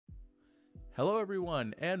Hello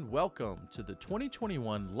everyone and welcome to the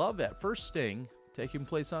 2021 Love at First Sting, taking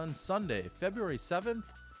place on Sunday, February 7th,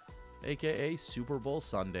 aka Super Bowl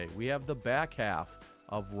Sunday. We have the back half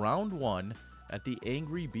of round one at the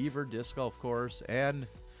Angry Beaver Disc Golf Course, and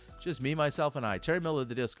just me, myself, and I, Terry Miller,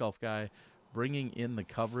 the disc golf guy, bringing in the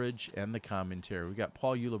coverage and the commentary. We got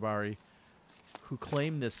Paul Ulibarri, who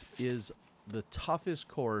claimed this is the toughest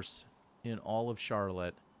course in all of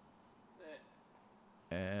Charlotte.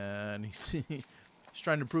 And he's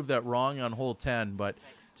trying to prove that wrong on hole 10, but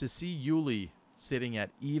to see Uli sitting at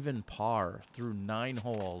even par through 9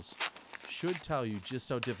 holes should tell you just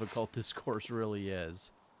how difficult this course really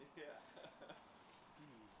is.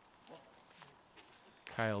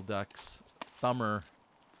 Kyle Duck's thumber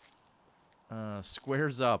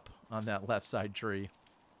squares up on that left side tree.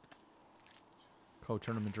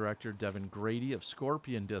 Co-tournament director Devin Grady of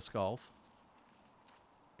Scorpion Disc Golf.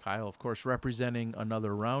 Kyle, of course, representing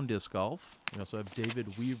another round disc golf. We also have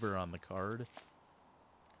David Weaver on the card.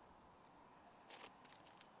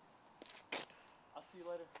 I'll see you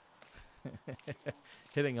later.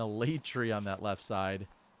 Hitting a late tree on that left side.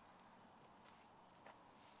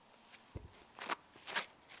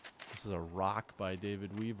 This is a rock by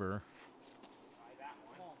David Weaver.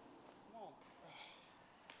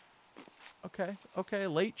 Okay,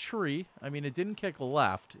 late tree. I mean, it didn't kick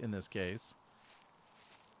left in this case.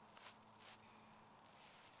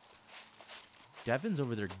 Devin's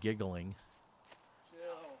over there giggling. Chill.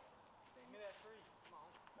 Give me that tree.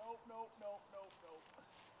 Come on.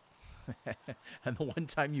 Nope. And the one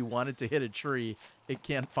time you wanted to hit a tree, it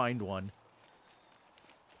can't find one.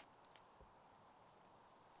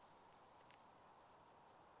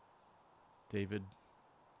 David,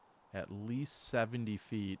 at least 70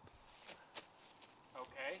 feet.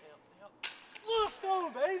 Okay. Let's go,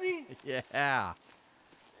 baby. Yeah. There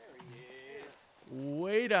he is.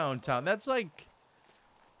 Way downtown. That's like,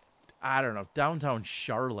 I don't know, downtown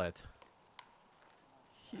Charlotte.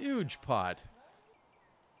 Huge putt.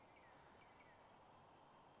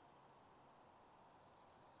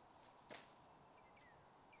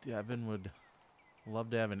 Devin would love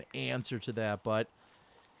to have an answer to that, but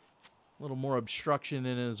a little more obstruction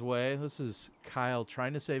in his way. This is Kyle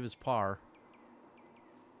trying to save his par.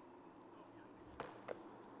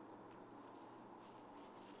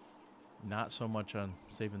 Not so much on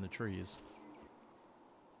saving the trees.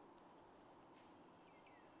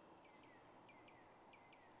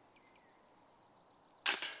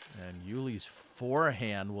 And Yuli's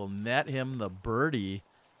forehand will net him the birdie.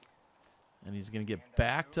 And he's going to get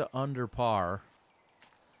back to under par.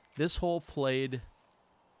 This hole played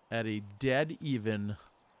at a dead even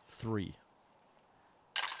 3.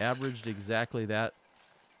 Averaged exactly that.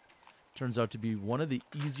 Turns out to be one of the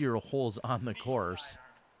easier holes on the course.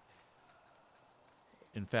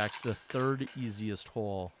 In fact, the 3rd easiest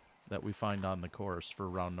hole that we find on the course for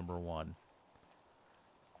round number 1.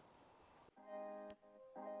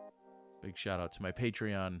 Big shout out to my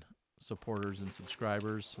Patreon supporters and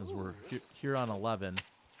subscribers as we're here on 11.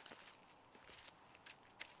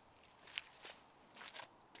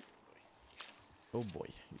 Oh boy,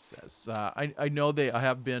 he says. I know I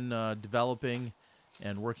have been developing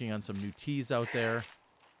and working on some new tees out there.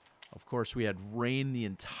 Of course, we had rain the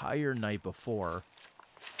entire night before.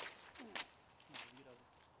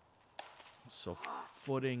 So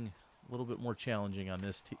footing a little bit more challenging on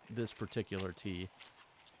this particular tee.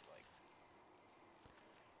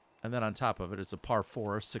 And then on top of it, it's a par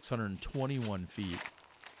 4, 621 feet.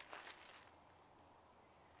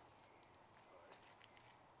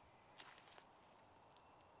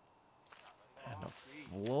 And a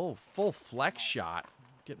full flex shot.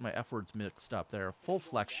 Getting my F words mixed up there. Full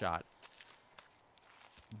flex shot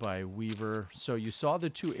by Weaver. So you saw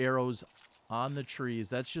the 2 arrows on the trees.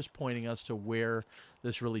 That's just pointing us to where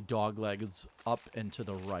this really doglegs up and to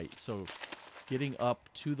the right. So getting up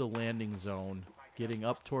to the landing zone, getting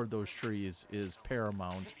up toward those trees is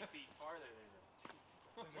paramount.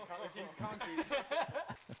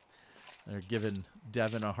 They're giving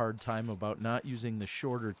Devin a hard time about not using the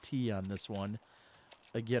shorter tee on this one.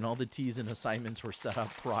 Again, all the tees and assignments were set up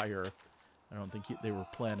prior. I don't think they were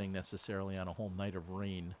planning necessarily on a whole night of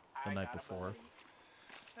rain the night before.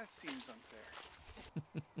 That seems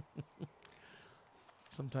unfair.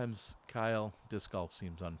 Sometimes, Kyle, disc golf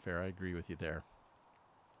seems unfair. I agree with you there.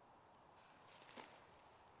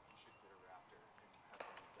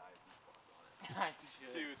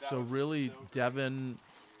 Dude, So really, so Devin,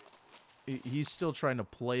 he's still trying to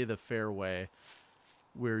play the fairway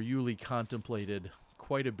where Uli contemplated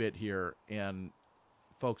quite a bit here. And,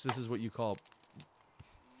 folks, this is what you call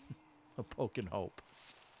a poke and hope.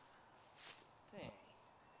 Dang.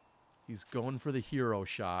 He's going for the hero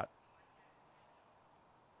shot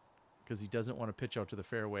because he doesn't want to pitch out to the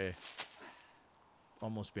fairway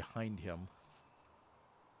almost behind him.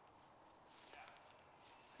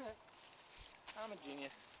 I'm a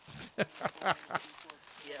genius.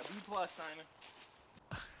 Yeah, B plus, Simon.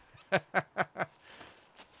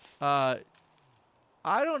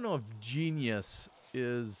 I don't know if genius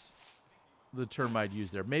is the term I'd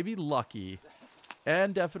use there. Maybe lucky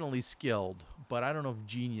and definitely skilled, but I don't know if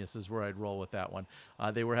genius is where I'd roll with that one.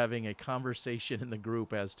 They were having a conversation in the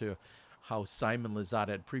group as to how Simon Lizotte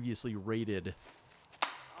had previously rated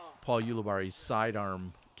Paul Ulibarri's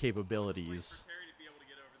sidearm capabilities.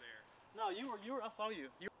 No, you were. I saw you.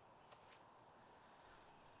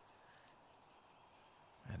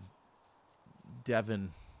 And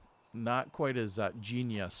Devin, not quite as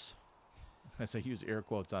genius, as I use air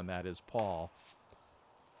quotes on that, as Paul.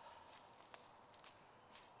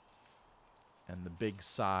 And the big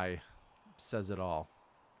sigh says it all.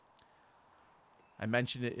 I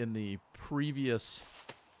mentioned it in the previous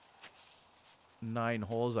 9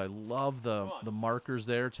 holes. I love the markers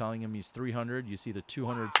there telling him he's 300. You see the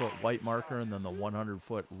 200-foot white marker and then the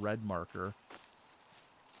 100-foot red marker.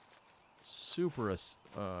 Super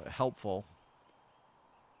helpful.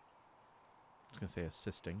 I was going to say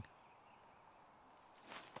assisting.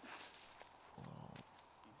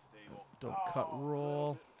 Don't cut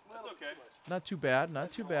roll. That's okay. Not too bad.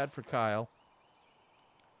 Not too bad for Kyle.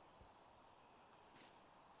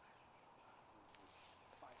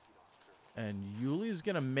 And Yuli's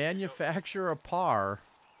going to manufacture a par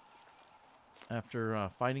after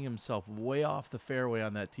finding himself way off the fairway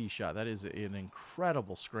on that tee shot. That is an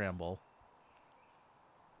incredible scramble.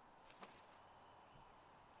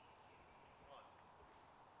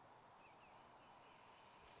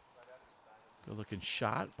 Good looking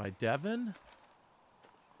shot by Devin.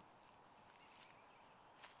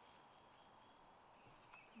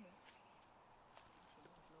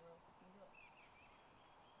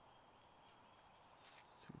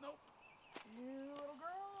 Nope. You little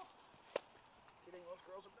girl. Kidding, those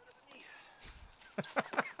girls are better than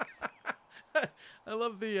me. I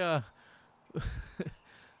love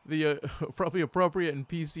the probably appropriate and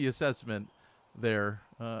PC assessment there.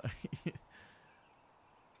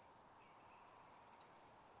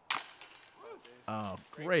 Oh,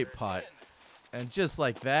 great putt. And just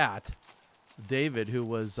like that, David, who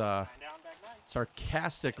was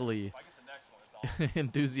sarcastically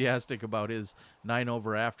enthusiastic about his 9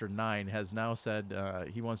 over after 9, has now said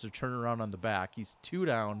he wants to turn around on the back. He's 2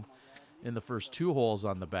 down in the first 2 holes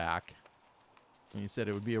on the back. And he said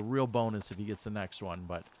it would be a real bonus if he gets the next one,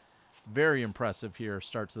 but very impressive here.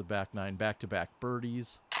 Starts the back 9, back-to-back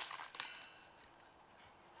birdies.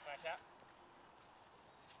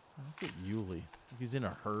 Look at Yuli. He's in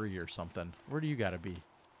a hurry or something. Where do you got to be?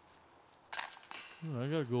 Oh, I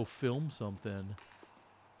got to go film something.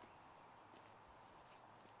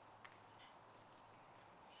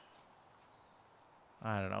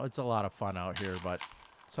 I don't know. It's a lot of fun out here, but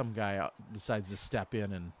some guy out decides to step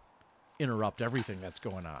in and interrupt everything that's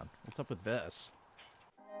going on. What's up with this?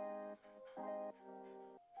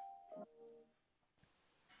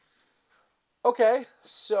 Okay,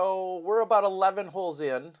 so we're about 11 holes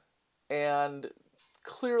in, and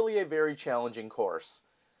clearly a very challenging course.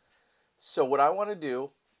 So what I want to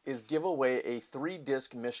do is give away a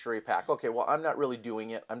 3-disc mystery pack. Okay, well, I'm not really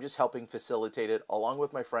doing it. I'm just helping facilitate it along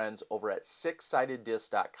with my friends over at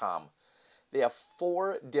sixsideddisc.com. They have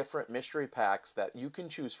 4 different mystery packs that you can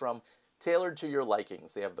choose from, tailored to your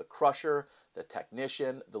likings. They have the Crusher, the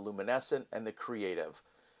Technician, the Luminescent, and the Creative.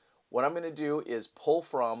 What I'm going to do is pull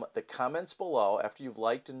from the comments below after you've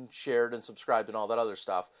liked and shared and subscribed and all that other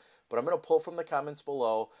stuff. But I'm going to pull from the comments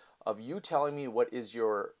below of you telling me what is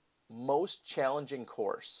your most challenging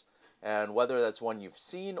course. And whether that's one you've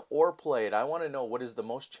seen or played, I want to know what is the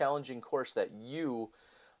most challenging course that you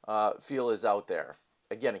feel is out there.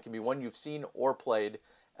 Again, it can be one you've seen or played.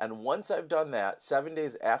 And once I've done that, 7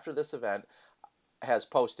 days after this event has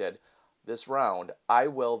posted, this round, I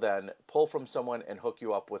will then pull from someone and hook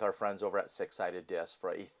you up with our friends over at Six Sided Disc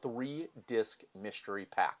for a 3-disc mystery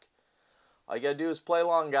pack. All you gotta do is play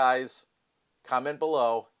along, guys. Comment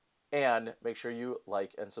below and make sure you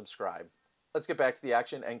like and subscribe. Let's get back to the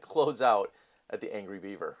action and close out at the Angry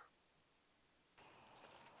Beaver.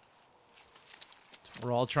 That's what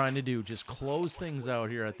we're all trying to do, just close things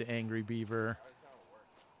out here at the Angry Beaver.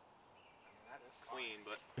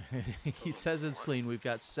 He says it's clean. We've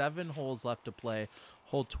got 7 holes left to play.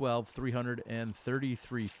 Hole 12,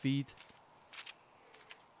 333 feet.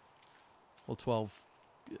 Hole 12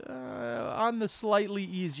 on the slightly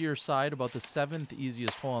easier side, about the 7th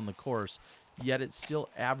easiest hole on the course. yet it still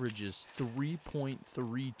averages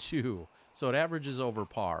 3.32. So it averages over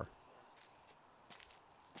par.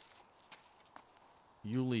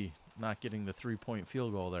 Uli not getting the 3-point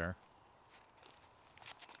field goal there.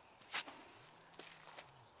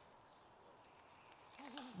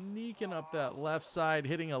 Sneaking up that left side,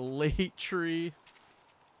 hitting a late tree.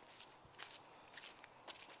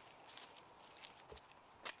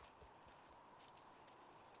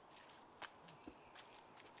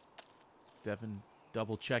 Devin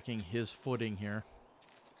double checking his footing here.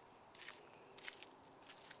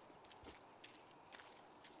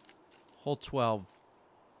 Hole 12.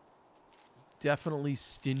 Definitely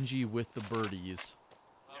stingy with the birdies.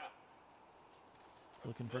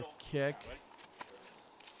 Looking for a kick.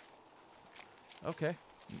 Okay.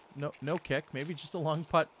 No kick. Maybe just a long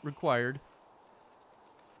putt required.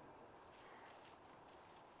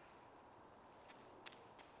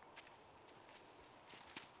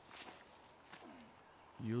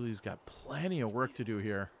 Yuli's got plenty of work to do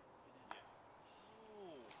here.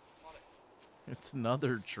 It's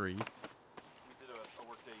another tree. We did a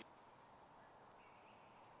work day.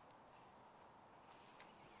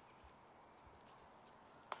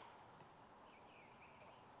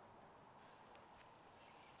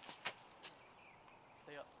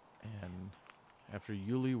 Stay up. And after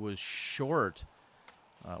Uli was short,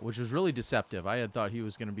 which was really deceptive. I had thought he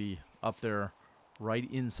was going to be up there right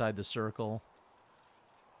inside the circle.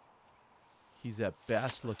 He's at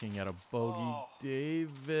best looking at a bogey. Oh.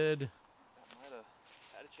 David. That might have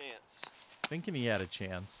had a chance. Thinking he had a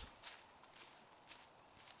chance.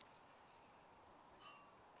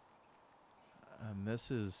 And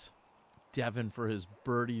this is Devin for his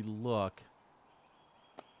birdie look.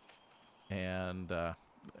 And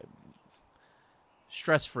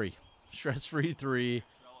stress-free. Stress-free 3.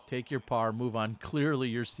 Take your par. Move on. Clearly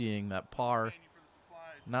you're seeing that par.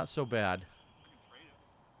 Not so bad.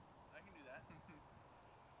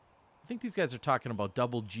 I think these guys are talking about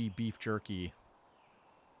double G beef jerky.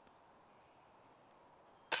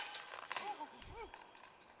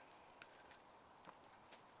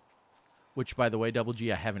 Which, by the way, double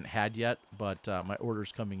G I haven't had yet, but my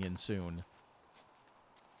order's coming in soon.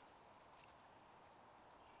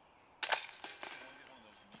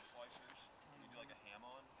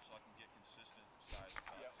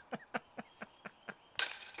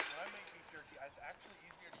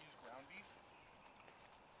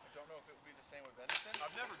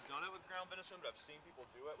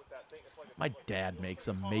 My dad makes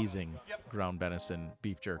amazing ground venison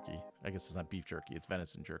beef jerky. I guess it's not beef jerky, it's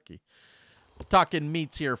venison jerky. We're talking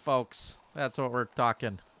meats here, folks. That's what we're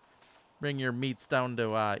talking. Bring your meats down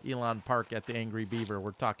to Elon Park at the Angry Beaver.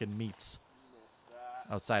 We're talking meats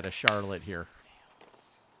outside of Charlotte here.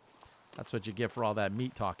 That's what you get for all that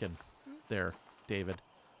meat talking there, David.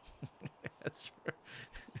 That's right.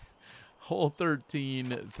 Hole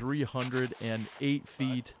 13, 308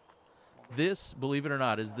 feet. This, believe it or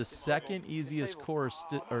not, is the second easiest course,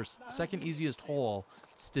 or second easiest hole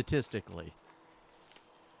statistically.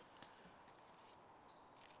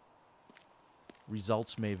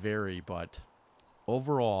 Results may vary, but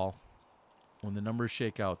overall, when the numbers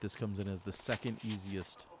shake out, this comes in as the second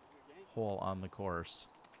easiest hole on the course.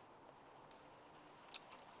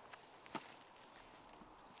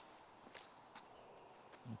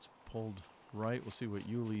 It's pulled right. We'll see what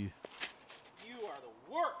Uli. You are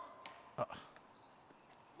the worst.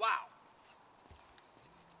 Wow.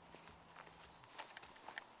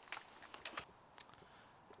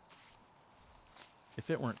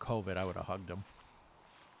 If it weren't COVID, I would have hugged him.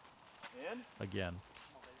 And? Again.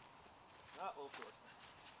 Not a little short.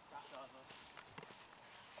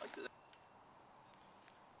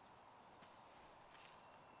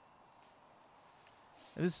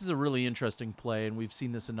 And this is a really interesting play, and we've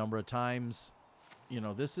seen this a number of times. You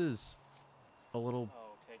know, this is a little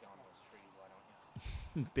take on those trees, why don't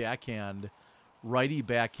you? backhand, righty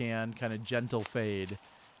backhand, kind of gentle fade.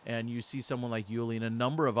 And you see someone like Uli and a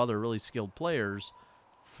number of other really skilled players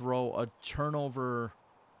throw a turnover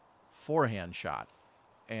forehand shot.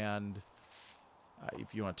 And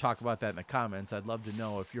if you want to talk about that in the comments, I'd love to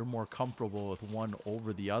know if you're more comfortable with one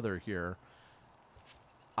over the other here.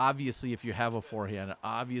 Obviously, if you have a forehand,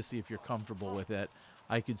 obviously if you're comfortable with it,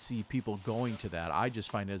 I could see people going to that. I just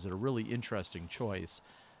find it as a really interesting choice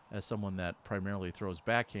as someone that primarily throws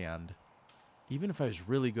backhand. Even if I was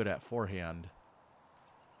really good at forehand,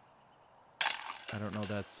 I don't know,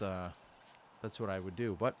 that's what I would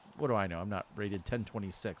do. But what do I know? I'm not rated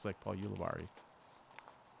 1026 like Paul Ulibarri.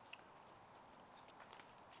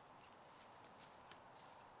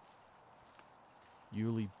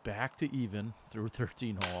 Uli back to even through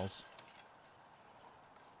 13 holes.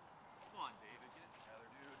 Come on,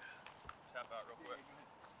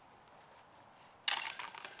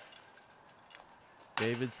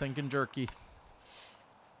 David's thinking jerky.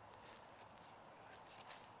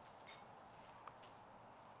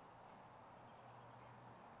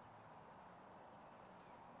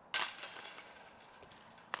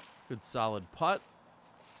 Good solid putt.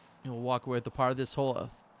 He'll walk away with the par. This hole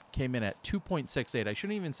came in at 2.68. I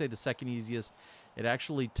shouldn't even say the second easiest. It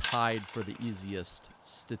actually tied for the easiest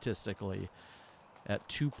statistically at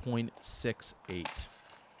 2.68.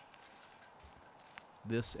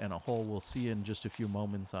 This and a hole we'll see in just a few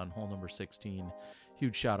moments on hole number 16.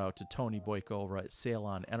 Huge shout out to Tony Boyko over at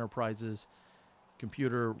Elon Enterprises.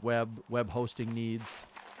 Computer web hosting needs.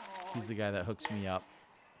 He's the guy that hooks me up.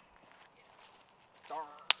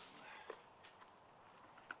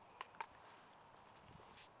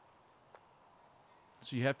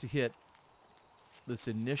 So you have to hit this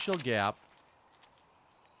initial gap,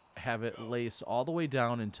 have it lace all the way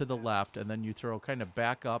down and to the left, and then you throw kind of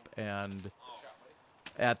back up and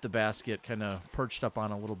at the basket, kind of perched up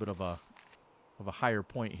on a little bit of a higher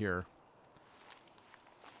point here.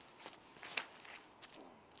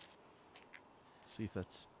 See if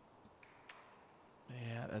that's,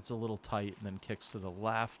 yeah, that's a little tight, and then kicks to the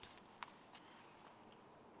left.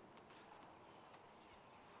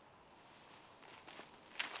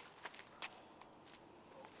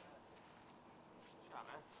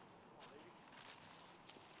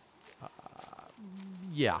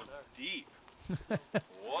 Yeah. Deep.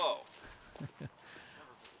 Whoa.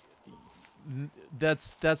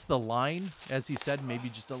 That's the line, as he said, maybe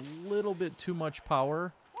just a little bit too much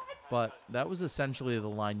power, but that was essentially the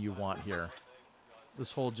line you want here.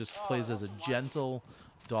 This hole just plays as a gentle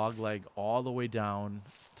dog leg all the way down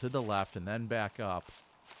to the left and then back up.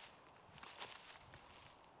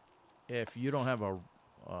 If you don't have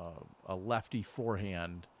a lefty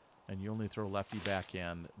forehand and you only throw lefty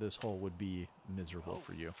backhand, this hole would be miserable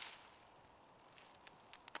for you.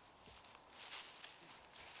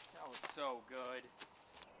 That was so good.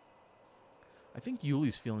 I think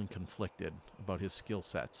Yuli's feeling conflicted about his skill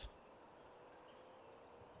sets.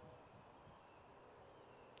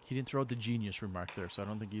 He didn't throw out the genius remark there, so I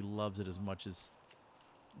don't think he loves it as much as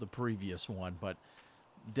the previous one, but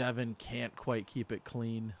Devin can't quite keep it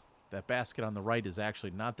clean. That basket on the right is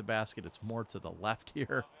actually not the basket. It's more to the left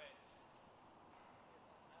here.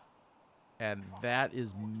 And that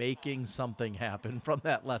is making something happen from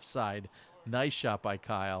that left side. Nice shot by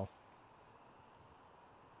Kyle.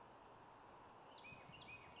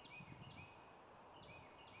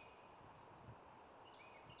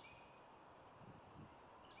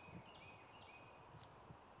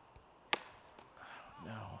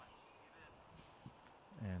 No.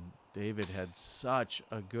 And David had such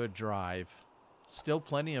a good drive. Still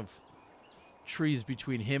plenty of trees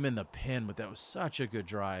between him and the pin, but that was such a good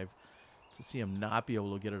drive. To see him not be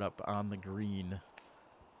able to get it up on the green.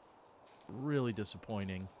 Really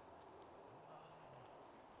disappointing.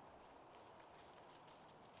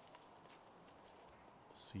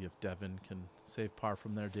 See if Devin can save par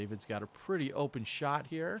from there. David's got a pretty open shot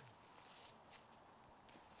here.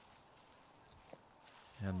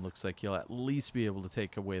 And looks like he'll at least be able to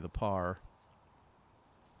take away the par.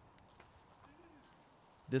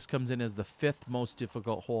 This comes in as the 5th most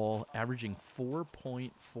difficult hole, averaging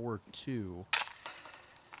 4.42.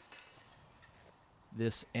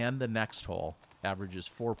 This and the next hole averages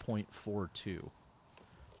 4.42.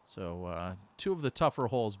 So 2 of the tougher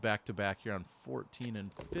holes back to back here on 14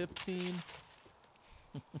 and 15.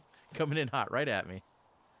 Coming in hot right at me.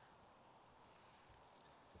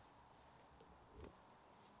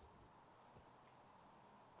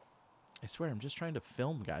 I swear, I'm just trying to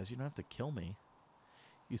film, guys. You don't have to kill me.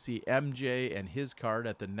 You see MJ and his card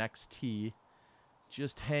at the next tee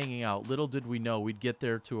just hanging out. Little did we know we'd get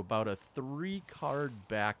there to about a 3-card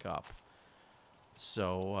backup.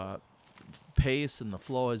 So pace and the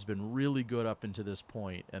flow has been really good up into this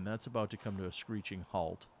point, and that's about to come to a screeching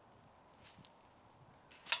halt.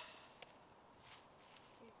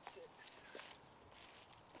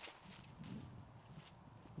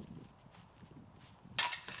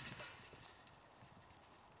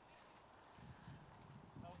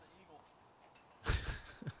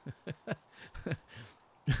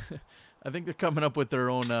 I think they're coming up with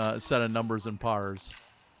their own set of numbers and pars.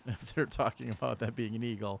 If they're talking about that being an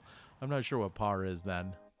eagle. I'm not sure what par is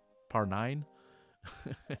then. Par 9?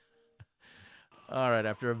 All right,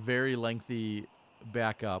 after a very lengthy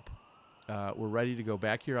backup, we're ready to go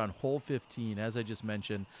back here on hole 15. As I just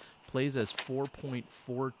mentioned, plays as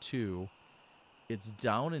 4.42. It's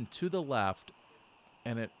down and to the left,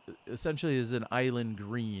 and it essentially is an island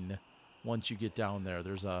green once you get down there.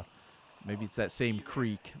 There's a Maybe it's that same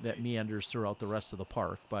creek that meanders throughout the rest of the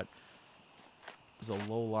park, but there's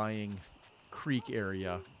a low-lying creek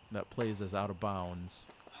area that plays as out of bounds.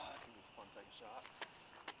 That's gonna be a fun second shot.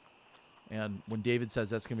 And when David says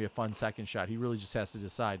that's going to be a fun second shot, he really just has to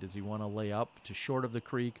decide, does he want to lay up to short of the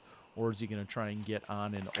creek, or is he going to try and get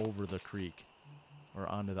on and over the creek, or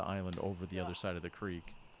onto the island over the other side of the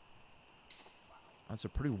creek? That's a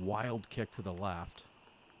pretty wild kick to the left.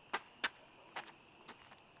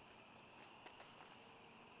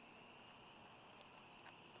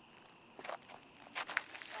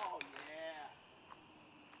 Oh, yeah.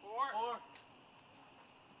 Four.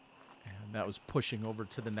 And that was pushing over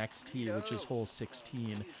to the next tee, which is hole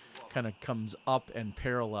 16. Kind of comes up and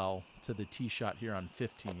parallel to the tee shot here on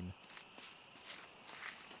 15.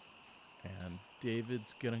 And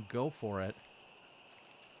David's going to go for it.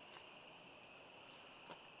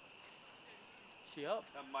 She up?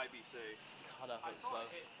 That might be safe. God, that hit slow.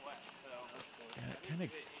 It hit flat, Yeah, it kind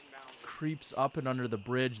of creeps up and under the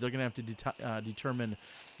bridge. They're going to have to determine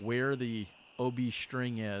where the OB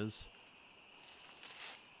string is,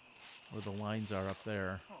 where the lines are up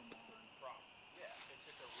there. Come on. Yeah, it's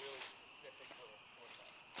just a really specific little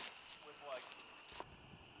with like.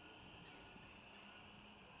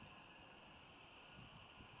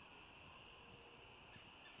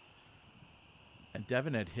 And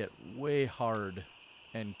Devin had hit way hard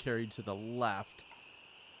and carried to the left.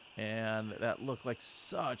 And that looked like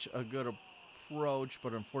such a good approach,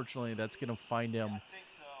 but unfortunately that's going to find him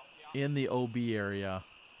in the OB area.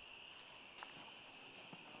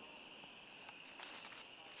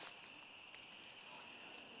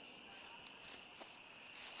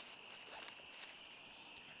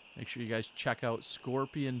 Make sure you guys check out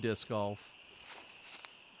Scorpion Disc Golf.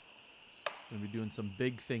 Going to be doing some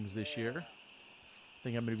big things this year. I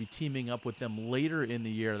think I'm going to be teaming up with them later in the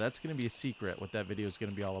year. That's going to be a secret what that video is going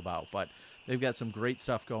to be all about. But they've got some great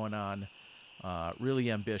stuff going on. Really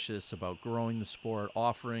ambitious about growing the sport,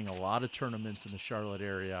 offering a lot of tournaments in the Charlotte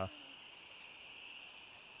area.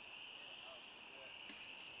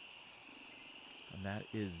 And that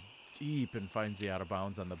is deep and finds the out of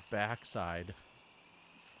bounds on the backside.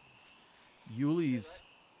 Yuli's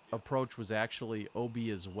approach was actually OB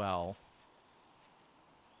as well.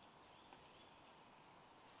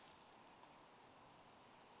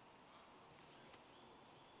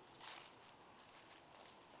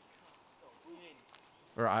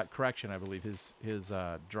 Or correction, I believe his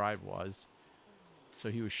drive was.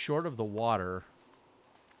 So he was short of the water's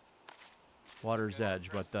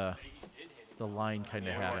edge, but the line kind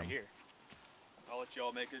of had him. Here. I'll let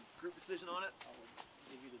y'all make a group decision on it. I would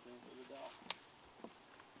give you the benefit of the doubt.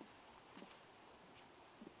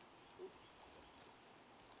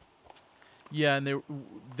 Yeah, and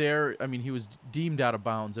I mean, he was deemed out of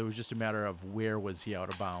bounds. It was just a matter of where was he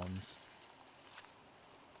out of bounds.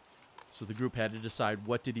 So the group had to decide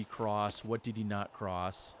what did he cross, what did he not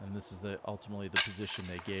cross, and this is ultimately the position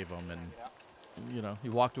they gave him. And you know, he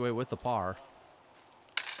walked away with the par,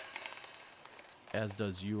 as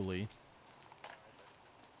does Uli.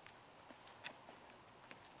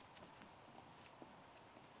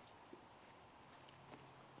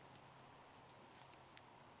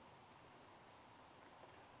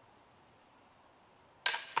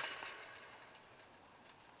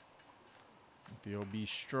 The OB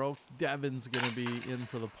stroke. Devin's going to be in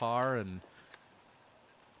for the par, and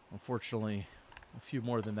unfortunately, a few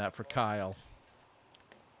more than that for Kyle.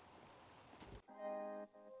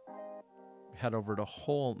 Head over to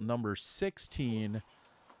hole number 16.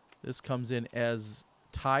 This comes in as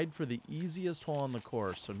tied for the easiest hole on the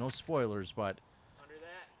course, so no spoilers, but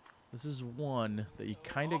this is one that you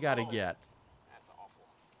kind of got to get. That's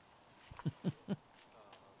awful.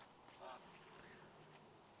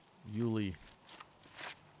 Uli,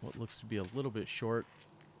 what looks to be a little bit short.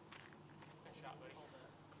 Nice shot, buddy.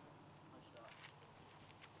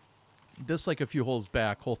 This, like a few holes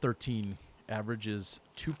back, hole 13 averages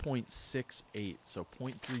 2.68, so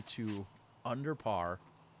 0.32 under par.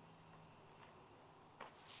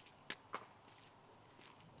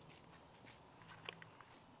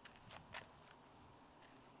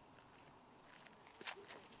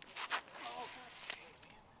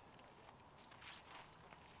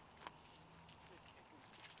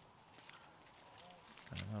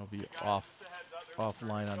 And that'll be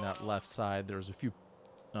offline on that left side. There was a few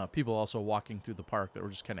people also walking through the park that were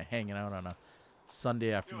just kind of hanging out on a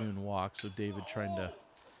Sunday afternoon walk, so David trying to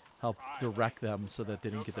help direct them so that they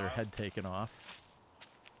didn't get their head taken off.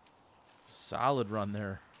 Solid run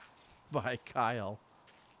there by Kyle.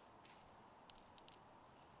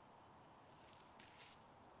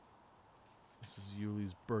 This is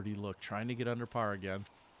Yuli's birdie look, trying to get under par again.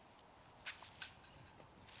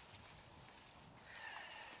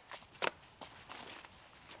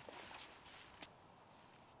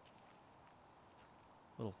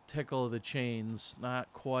 Little tickle of the chains,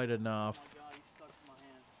 not quite enough. Oh my God, he's stuck to my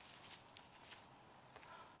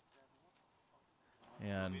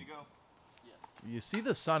hand. And Me to go? Yes. you see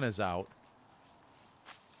the sun is out.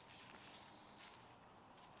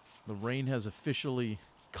 The rain has officially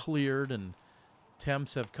cleared and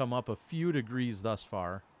temps have come up a few degrees thus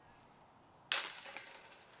far.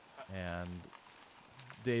 And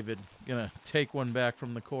David gonna take one back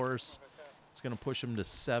from the course. It's gonna push him to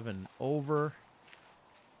 7 over.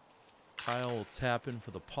 Kyle will tap in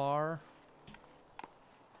for the par.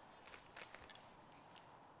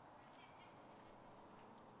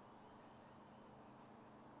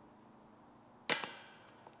 And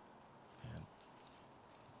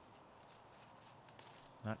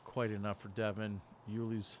not quite enough for Devin.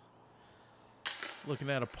 Yuli's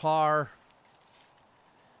looking at a par.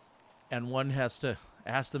 And one has to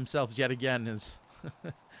ask themselves yet again,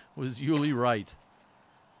 was Yuli right?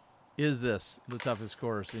 Is this the toughest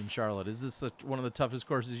course in Charlotte? Is this one of the toughest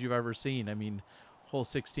courses you've ever seen? I mean, hole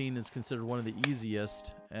 16 is considered one of the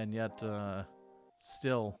easiest, and yet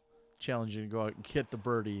still challenging to go out and get the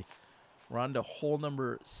birdie. We're on to hole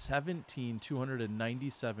number 17,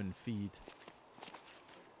 297 feet.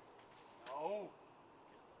 Oh.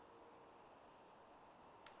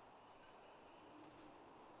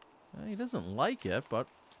 He doesn't like it, but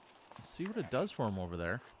let's see what it does for him over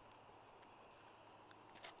there.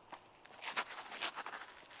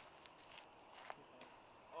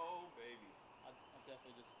 Oh, baby. I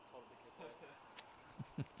definitely just totally get that.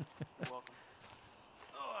 You're welcome.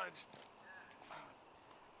 Oh, I just...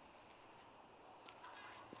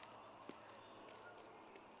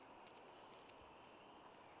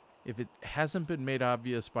 If it hasn't been made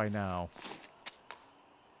obvious by now,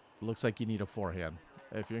 it looks like you need a forehand.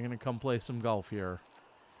 If you're going to come play some golf here.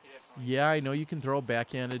 Yeah, I know you can throw a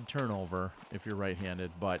backhanded turnover if you're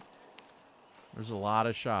right-handed, but there's a lot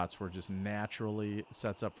of shots where it just naturally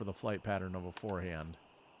sets up for the flight pattern of a forehand.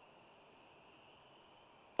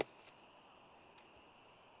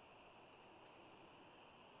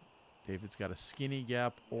 David's got a skinny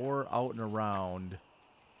gap or out and around.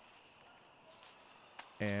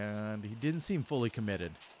 And he didn't seem fully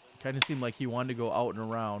committed. Kind of seemed like he wanted to go out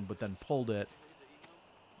and around, but then pulled it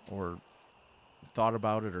or thought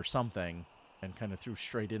about it or something and kind of threw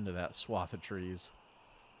straight into that swath of trees.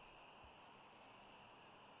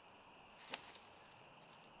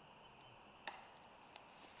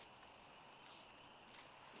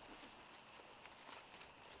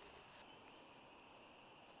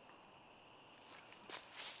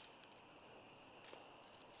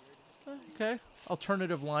 Okay,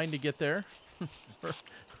 alternative line to get there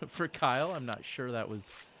for Kyle. I'm not sure that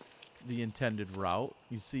was the intended route.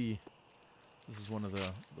 You see, this is one of the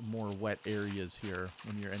more wet areas here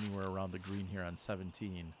when you're anywhere around the green here on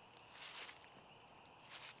 17.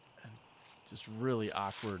 And just really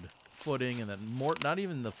awkward footing, and then more, not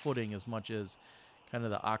even the footing as much as kind of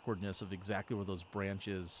the awkwardness of exactly where those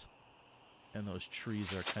branches and those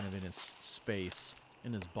trees are kind of in his space,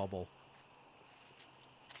 in his bubble.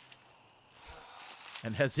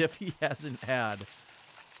 And as if he hasn't had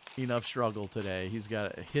enough struggle today, he's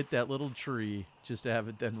got to hit that little tree just to have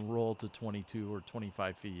it then roll to 22 or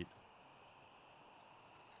 25 feet.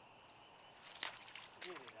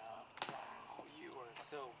 Get it out. Wow, you are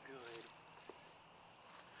so good.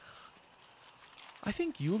 I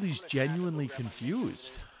think Yuli's genuinely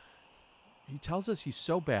confused. He tells us he's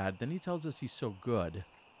so bad, then he tells us he's so good.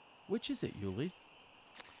 Which is it, Yuli?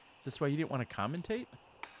 Is this why you didn't want to commentate?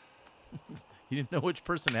 You didn't know which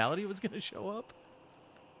personality was going to show up?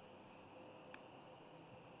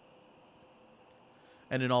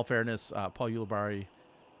 And in all fairness, Paul Ulibarri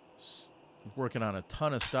working on a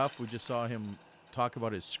ton of stuff. We just saw him talk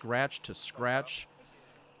about his Scratch to Scratch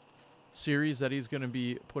series that he's going to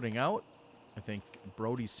be putting out. I think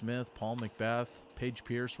Brody Smith, Paul Macbeth, Paige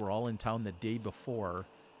Pierce were all in town the day before.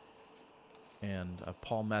 And a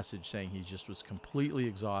Paul message saying he just was completely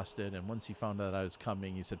exhausted. And once he found out I was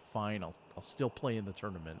coming, he said, fine, I'll still play in the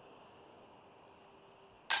tournament.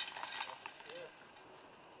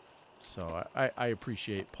 So I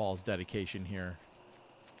appreciate Paul's dedication here.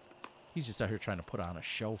 He's just out here trying to put on a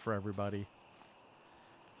show for everybody.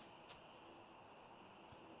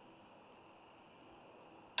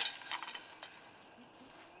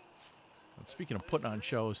 And speaking of putting on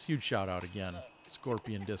shows, huge shout out again,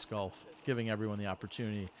 Scorpion Disc Golf, giving everyone the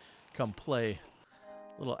opportunity to come play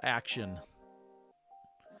a little action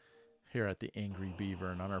here at the Angry Beaver.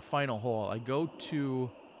 And on our final hole, I go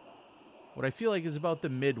to what I feel like is about the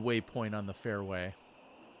midway point on the fairway.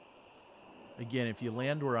 Again, if you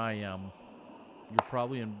land where I am, you're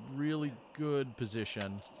probably in really good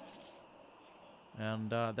position And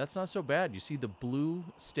that's not so bad. You see the blue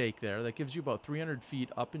stake there. That gives you about 300 feet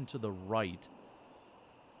up and to the right.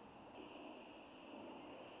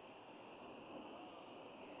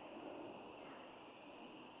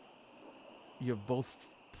 You have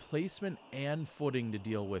both placement and footing to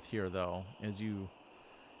deal with here, though. As you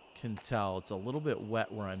can tell, it's a little bit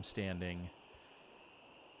wet where I'm standing.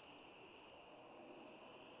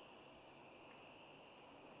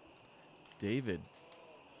 David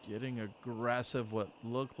getting aggressive. What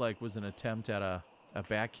looked like was an attempt at a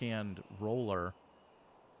backhand roller.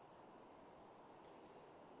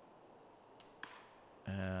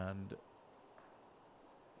 And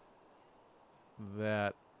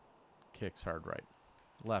that kicks hard right.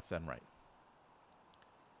 Left then right.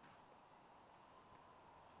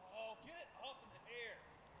 Oh, get it up in the air.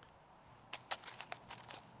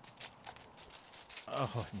 Oh,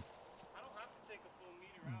 I don't have to take a full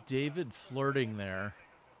meter out. David flirting there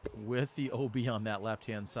with the OB on that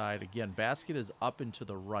left-hand side. Again, basket is up and to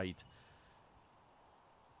the right.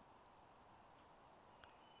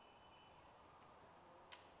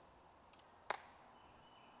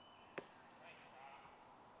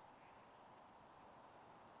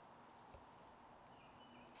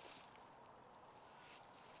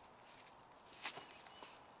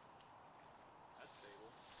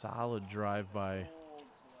 Solid drive by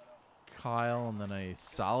Kyle, and then a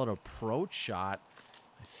solid approach shot.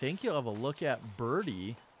 I think you'll have a look at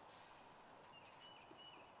birdie.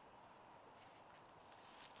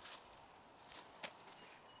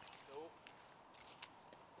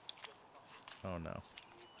 Oh, no.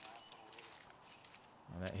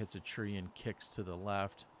 And that hits a tree and kicks to the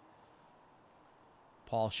left.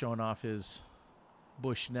 Paul showing off his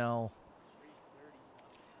Bushnell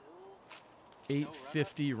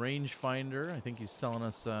 850 rangefinder. I think he's telling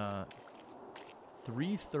us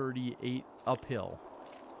 338 uphill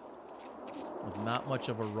with not much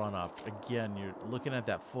of a run up. Again, you're looking at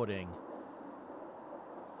that footing.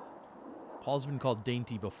 Paul's been called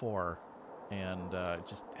dainty before, and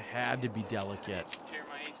just had to be delicate. Tear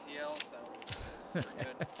my ACL, so we're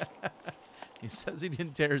good. He says he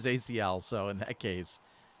didn't tear his ACL, so in that case,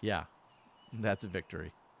 yeah, that's a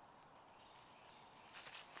victory.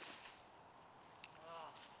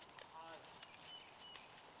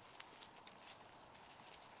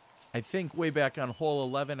 I think way back on hole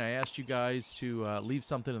 11, I asked you guys to leave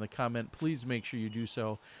something in the comment. Please make sure you do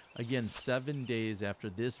so. Again, 7 days after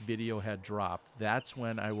this video had dropped, that's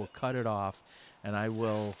when I will cut it off, and I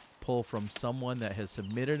will pull from someone that has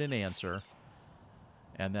submitted an answer,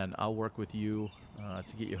 and then I'll work with you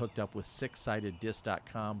to get you hooked up with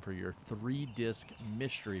sixsidedisc.com for your 3-disc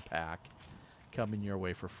mystery pack coming your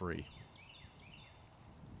way for free.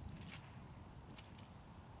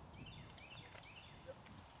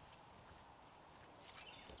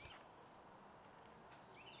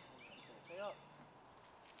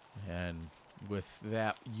 And with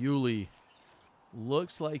that, Uli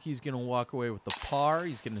looks like he's going to walk away with the par.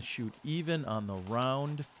 He's going to shoot even on the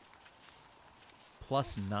round.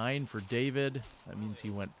 +9 for David. That means he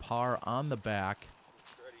went par on the back.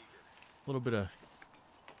 A little bit of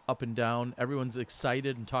up and down. Everyone's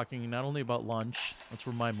excited and talking not only about lunch, that's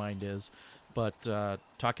where my mind is, but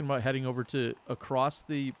talking about heading over to across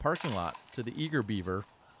the parking lot to the Angry Beaver,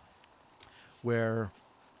 where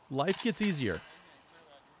life gets easier.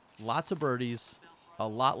 Lots of birdies, a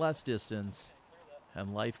lot less distance,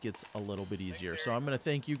 and life gets a little bit easier. So I'm going to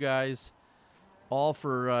thank you guys all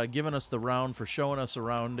for giving us the round, for showing us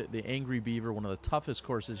around the Angry Beaver, one of the toughest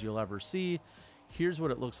courses you'll ever see. Here's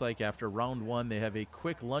what it looks like after round 1. They have a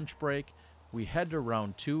quick lunch break. We head to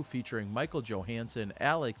round 2 featuring Michael Johansson,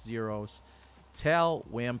 Alex Zeros, Tal,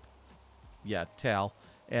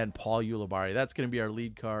 and Paul Ulibarri. That's going to be our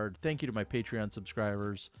lead card. Thank you to my Patreon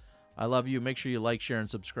subscribers. I love you. Make sure you like, share, and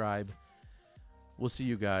subscribe. We'll see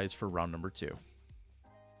you guys for round number 2.